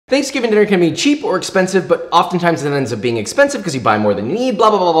Thanksgiving dinner can be cheap or expensive, but oftentimes it ends up being expensive because you buy more than you need, blah,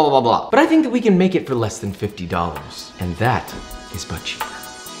 blah, blah, blah, blah, blah. But I think that we can make it for less than $50, and that is butt cheaper.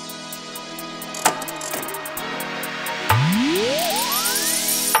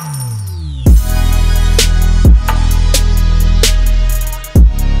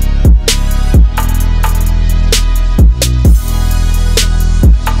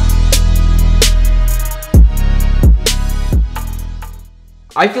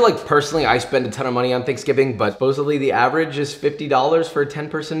 I feel like personally I spend a ton of money on Thanksgiving, but supposedly the average is $50 for a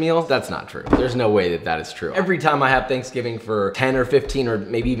 10-person meal. That's not true. There's no way that that is true. Every time I have Thanksgiving for 10 or 15 or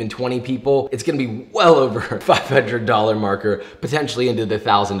maybe even 20 people, it's gonna be well over $500 marker, potentially into the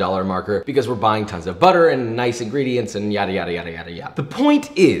 $1,000 marker, because we're buying tons of butter and nice ingredients and yada, yada, yada, yada, yada. The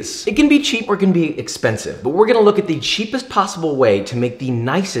point is, it can be cheap or it can be expensive, but we're gonna look at the cheapest possible way to make the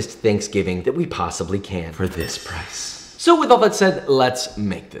nicest Thanksgiving that we possibly can for this price. So with all that said, let's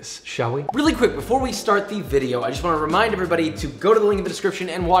make this, shall we? Really quick, before we start the video, I just wanna remind everybody to go to the link in the description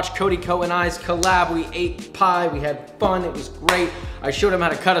and watch Cody Co and I's collab. We ate pie, we had fun, it was great. I showed him how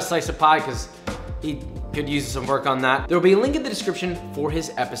to cut a slice of pie because he could use some work on that. There'll be a link in the description for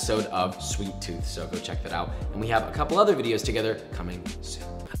his episode of Sweet Tooth, so go check that out. And we have a couple other videos together coming soon.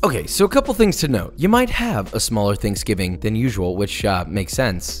 Okay, so a couple things to note. You might have a smaller Thanksgiving than usual, which makes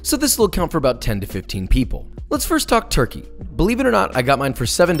sense. So this will account for about 10 to 15 people. Let's first talk turkey. Believe it or not, I got mine for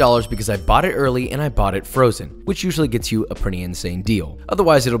 $7 because I bought it early and I bought it frozen, which usually gets you a pretty insane deal.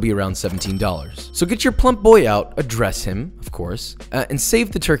 Otherwise, it'll be around $17. So get your plump boy out, address him, of course, and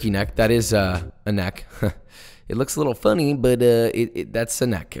save the turkey neck. That is a neck. It looks a little funny, but that's a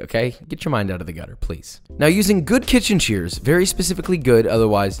neck, okay? Get your mind out of the gutter, please. Now, using good kitchen shears, very specifically good,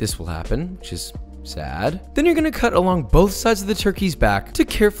 otherwise this will happen, which is sad. Then you're gonna cut along both sides of the turkey's back to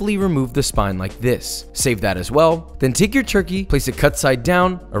carefully remove the spine like this. Save that as well. Then take your turkey, place it cut side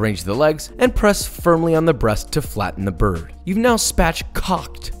down, arrange the legs, and press firmly on the breast to flatten the bird. You've now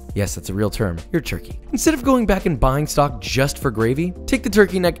spatchcocked. Yes, that's a real term, your turkey. Instead of going back and buying stock just for gravy, take the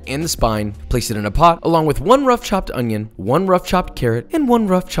turkey neck and the spine, place it in a pot, along with 1 rough chopped onion, 1 rough chopped carrot, and 1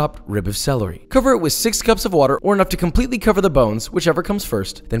 rough chopped rib of celery. Cover it with 6 cups of water, or enough to completely cover the bones, whichever comes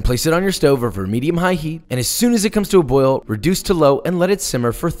first. Then place it on your stove over medium-high heat, and as soon as it comes to a boil, reduce to low and let it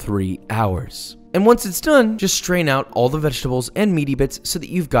simmer for 3 hours. And once it's done, just strain out all the vegetables and meaty bits so that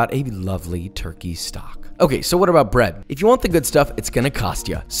you've got a lovely turkey stock. Okay, so what about bread? If you want the good stuff, it's gonna cost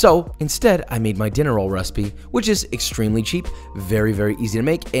you. So instead, I made my dinner roll recipe, which is extremely cheap, very, very easy to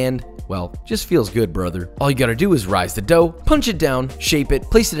make, and well, just feels good, brother. All you gotta do is rise the dough, punch it down, shape it,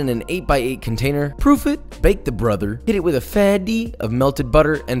 place it in an 8x8 container, proof it, bake the brother, hit it with a fatty of melted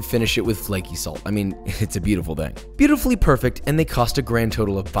butter, and finish it with flaky salt. I mean, it's a beautiful thing. Beautifully perfect, and they cost a grand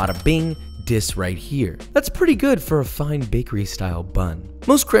total of bada bing, this right here. That's pretty good for a fine bakery style bun.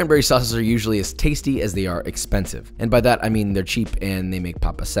 Most cranberry sauces are usually as tasty as they are expensive. And by that, I mean they're cheap and they make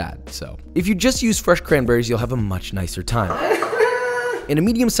Papa sad. So if you just use fresh cranberries, you'll have a much nicer time. In a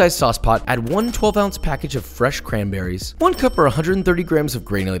medium-sized sauce pot, add 1 12-ounce package of fresh cranberries, 1 cup or 130 grams of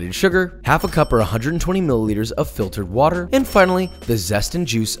granulated sugar, half a cup or 120 milliliters of filtered water, and finally, the zest and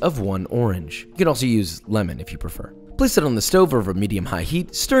juice of 1 orange. You can also use lemon if you prefer. Place it on the stove over medium-high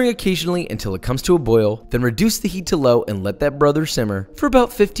heat, stirring occasionally until it comes to a boil, then reduce the heat to low and let that brother simmer for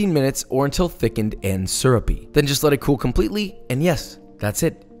about 15 minutes or until thickened and syrupy. Then just let it cool completely, and yes, that's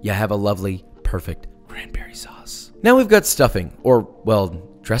it. You have a lovely, perfect cranberry sauce. Now we've got stuffing, or, well,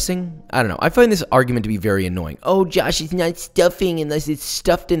 dressing? I don't know. I find this argument to be very annoying. Oh, Josh, it's not stuffing unless it's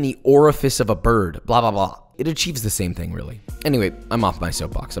stuffed in the orifice of a bird, blah, blah, blah. It achieves the same thing, really. Anyway, I'm off my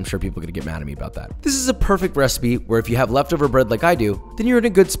soapbox. I'm sure people are gonna get mad at me about that. This is a perfect recipe where if you have leftover bread like I do, then you're in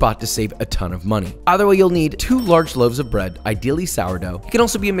a good spot to save a ton of money. Either way, you'll need 2 large loaves of bread, ideally sourdough. It can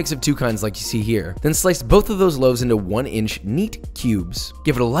also be a mix of 2 kinds like you see here. Then slice both of those loaves into 1-inch neat cubes.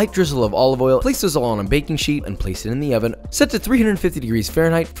 Give it a light drizzle of olive oil, place those all on a baking sheet, and place it in the oven. Set to 350 degrees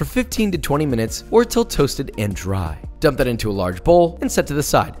Fahrenheit for 15 to 20 minutes or until toasted and dry. Dump that into a large bowl and set to the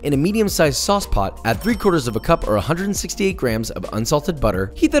side. In a medium-sized sauce pot, add 3/4 of a cup or 168 grams of unsalted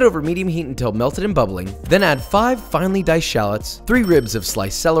butter. Heat that over medium heat until melted and bubbling. Then add 5 finely diced shallots, 3 ribs of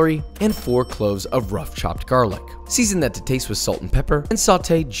sliced celery, and 4 cloves of rough chopped garlic. Season that to taste with salt and pepper, and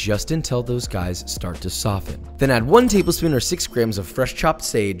saute just until those guys start to soften. Then add 1 tablespoon or 6 grams of fresh chopped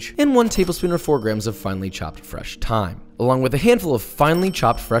sage, and 1 tablespoon or 4 grams of finely chopped fresh thyme, along with a handful of finely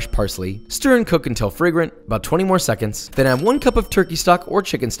chopped fresh parsley. Stir and cook until fragrant, about 20 more seconds. Then add 1 cup of turkey stock or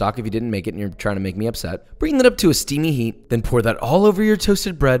chicken stock if you didn't make it and you're trying to make me upset. Bring that up to a steamy heat, then pour that all over your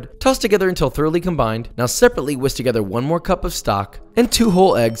toasted bread. Toss together until thoroughly combined. Now separately whisk together 1 more cup of stock and 2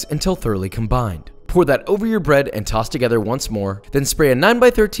 whole eggs until thoroughly combined. Pour that over your bread and toss together once more. Then spray a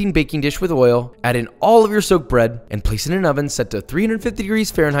 9x13 baking dish with oil, add in all of your soaked bread, and place it in an oven set to 350 degrees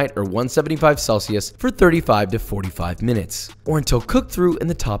Fahrenheit or 175 Celsius for 35 to 45 minutes, or until cooked through and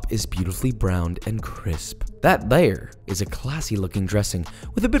the top is beautifully browned and crisp. That layer is a classy looking dressing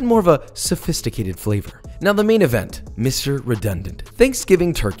with a bit more of a sophisticated flavor. Now the main event, Mr. Redundant.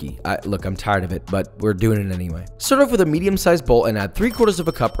 Thanksgiving turkey. Look, I'm tired of it, but we're doing it anyway. Start off with a medium-sized bowl and add 3/4 of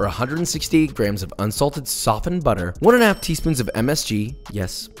a cup or 168 grams of unsalted softened butter, 1.5 teaspoons of MSG,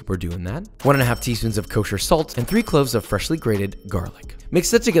 yes, we're doing that, 1.5 teaspoons of kosher salt, and 3 cloves of freshly grated garlic. Mix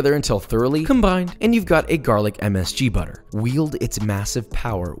that together until thoroughly combined, and you've got a garlic MSG butter. Wield its massive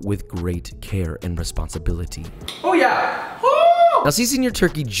power with great care and responsibility. Oh yeah! Now season your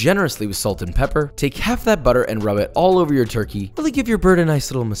turkey generously with salt and pepper. Take half that butter and rub it all over your turkey. Really give your bird a nice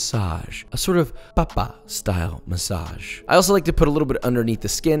little massage, a sort of papa style massage. I also like to put a little bit underneath the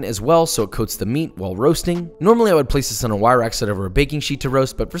skin as well so it coats the meat while roasting. Normally I would place this on a wire rack set over a baking sheet to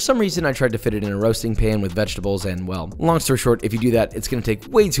roast, but for some reason I tried to fit it in a roasting pan with vegetables, and well, long story short, if you do that, it's gonna take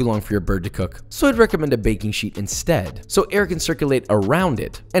way too long for your bird to cook. So I'd recommend a baking sheet instead, so air can circulate around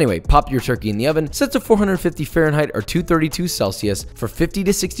it. Anyway, pop your turkey in the oven, set to 450 Fahrenheit or 232 Celsius for 50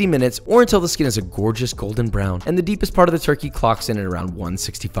 to 60 minutes, or until the skin is a gorgeous golden brown and the deepest part of the turkey clocks in at around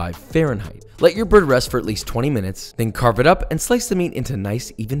 165 Fahrenheit. Let your bird rest for at least 20 minutes, then carve it up and slice the meat into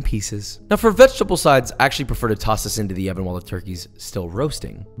nice even pieces. Now for vegetable sides, I actually prefer to toss this into the oven while the turkey's still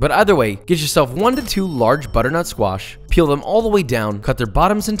roasting. But either way, get yourself 1 to 2 large butternut squash, peel them all the way down, cut their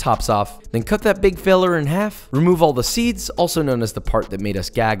bottoms and tops off, then cut that big fella in half, remove all the seeds, also known as the part that made us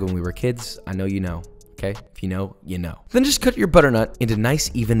gag when we were kids. I know you know. Okay, if you know, you know. Then just cut your butternut into nice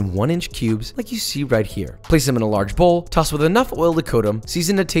even 1-inch cubes like you see right here. Place them in a large bowl, toss with enough oil to coat them,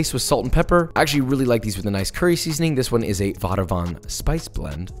 season to taste with salt and pepper. I actually really like these with a nice curry seasoning. This one is a Vadavon spice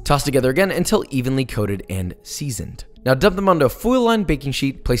blend. Toss together again until evenly coated and seasoned. Now dump them onto a foil-lined baking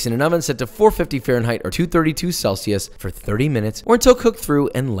sheet, place in an oven set to 450 Fahrenheit or 232 Celsius for 30 minutes or until cooked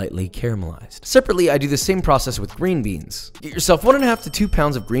through and lightly caramelized. Separately, I do the same process with green beans. Get yourself 1.5 to 2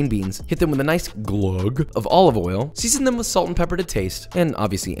 pounds of green beans, hit them with a nice glug of olive oil, season them with salt and pepper to taste, and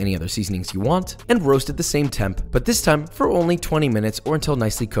obviously any other seasonings you want, and roast at the same temp, but this time for only 20 minutes or until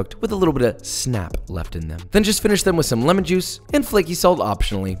nicely cooked with a little bit of snap left in them. Then just finish them with some lemon juice and flaky salt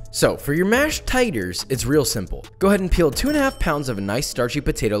optionally. So for your mashed taters, it's real simple. Go ahead and peel 2.5 pounds of a nice starchy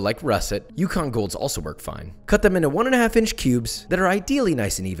potato like russet. Yukon Golds also work fine. Cut them into 1.5-inch cubes that are ideally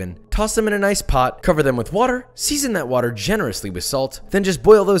nice and even. Toss them in a nice pot, cover them with water, season that water generously with salt, then just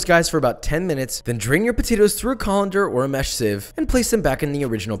boil those guys for about 10 minutes, then drain your potatoes through a colander or a mesh sieve and place them back in the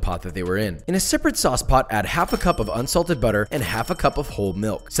original pot that they were in. In a separate sauce pot, add half a cup of unsalted butter and half a cup of whole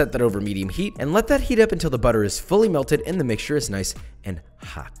milk. Set that over medium heat and let that heat up until the butter is fully melted and the mixture is nice and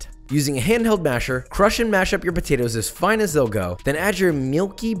hot. Using a handheld masher, crush and mash up your potatoes as fine as they'll go, then add your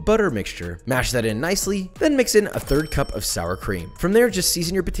milky butter mixture, mash that in nicely, then mix in a 1/3 cup of sour cream. From there, just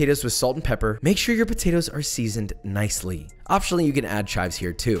season your potatoes with salt and pepper. Make sure your potatoes are seasoned nicely. Optionally, you can add chives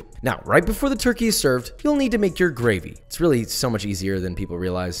here too. Now, right before the turkey is served, you'll need to make your gravy. It's really so much easier than people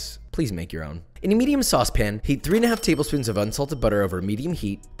realize. Please make your own. In a medium saucepan, heat 3.5 tablespoons of unsalted butter over medium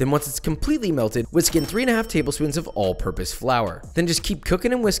heat. Then once it's completely melted, whisk in 3.5 tablespoons of all-purpose flour. Then just keep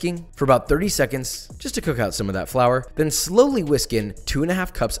cooking and whisking for about 30 seconds, just to cook out some of that flour. Then slowly whisk in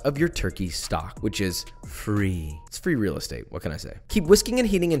 2.5 cups of your turkey stock, which is free. It's free real estate, what can I say? Keep whisking and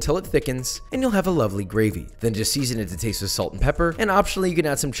heating until it thickens, and you'll have a lovely gravy. Then just season it to taste with salt and pepper, and optionally you can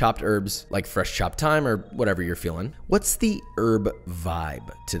add some chopped herbs, like fresh chopped thyme or whatever you're feeling. What's the herb vibe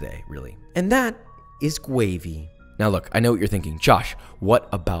today, really? And that is gravy. Now look, I know what you're thinking, Josh, what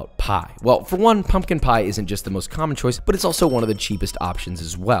about pie? Well, for one, pumpkin pie isn't just the most common choice, but it's also one of the cheapest options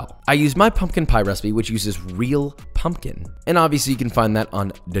as well. I use my pumpkin pie recipe, which uses real pumpkin. And obviously you can find that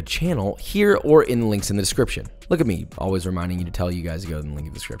on the channel here or in the links in the description. Look at me, always reminding you to tell you guys to go to the link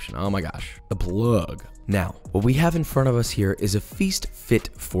in the description. Oh my gosh, the plug. Now, what we have in front of us here is a feast fit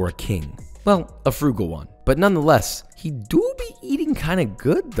for a king. Well, a frugal one, but nonetheless, he do be eating kind of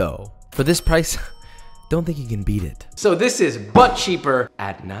good though. For this price, don't think you can beat it. So this is butt cheaper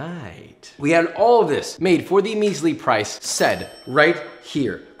at night. We had all of this made for the measly price said right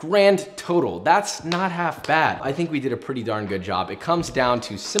here. Grand total, that's not half bad. I think we did a pretty darn good job. It comes down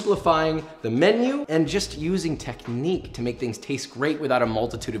to simplifying the menu and just using technique to make things taste great without a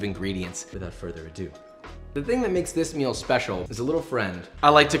multitude of ingredients. Without further ado. The thing that makes this meal special is a little friend I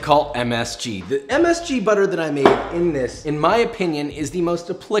like to call MSG. The MSG butter that I made in this, in my opinion, is the most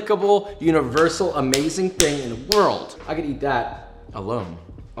applicable, universal, amazing thing in the world. I could eat that alone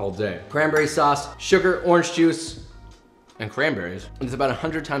all day. Cranberry sauce, sugar, orange juice, and cranberries. And it's about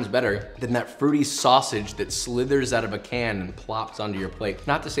 100 times better than that fruity sausage that slithers out of a can and plops onto your plate.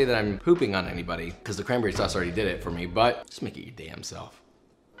 Not to say that I'm pooping on anybody, because the cranberry sauce already did it for me, but just make it your damn self.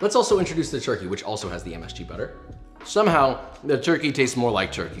 Let's also introduce the turkey, which also has the MSG butter. Somehow, the turkey tastes more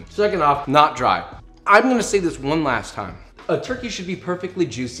like turkey. Second off, not dry. I'm gonna say this one last time. A turkey should be perfectly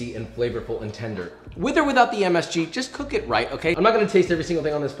juicy and flavorful and tender. With or without the MSG, just cook it right, okay? I'm not gonna taste every single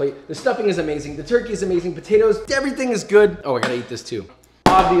thing on this plate. The stuffing is amazing, the turkey is amazing, potatoes, everything is good. Oh, I gotta eat this too.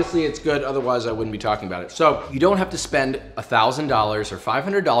 Obviously it's good, otherwise I wouldn't be talking about it. So you don't have to spend $1,000 or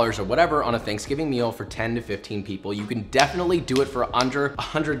 $500 or whatever on a Thanksgiving meal for 10 to 15 people. You can definitely do it for under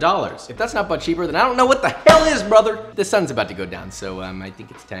 $100. If that's not but cheaper, then I don't know what the hell is, brother. The sun's about to go down, so I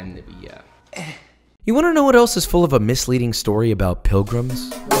think it's time to be, You wanna know what else is full of a misleading story about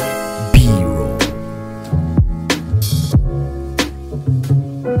pilgrims? B-roll.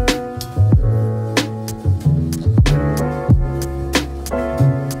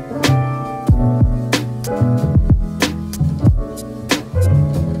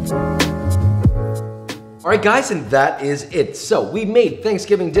 All right, guys, and that is it. So we made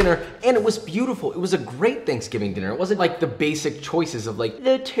Thanksgiving dinner and it was beautiful. It was a great Thanksgiving dinner. It wasn't like the basic choices of like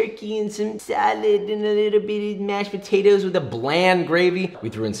the turkey and some salad and a little bit of mashed potatoes with a bland gravy. We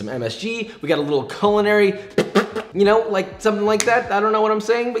threw in some MSG. We got a little culinary, you know, like something like that. I don't know what I'm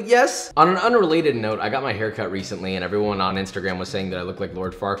saying, but yes. On an unrelated note, I got my hair cut recently and everyone on Instagram was saying that I look like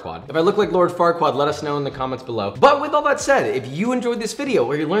Lord Farquaad. If I look like Lord Farquaad, let us know in the comments below. But with all that said, if you enjoyed this video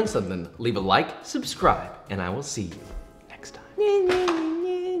or you learned something, leave a like, subscribe, and I will see you next time.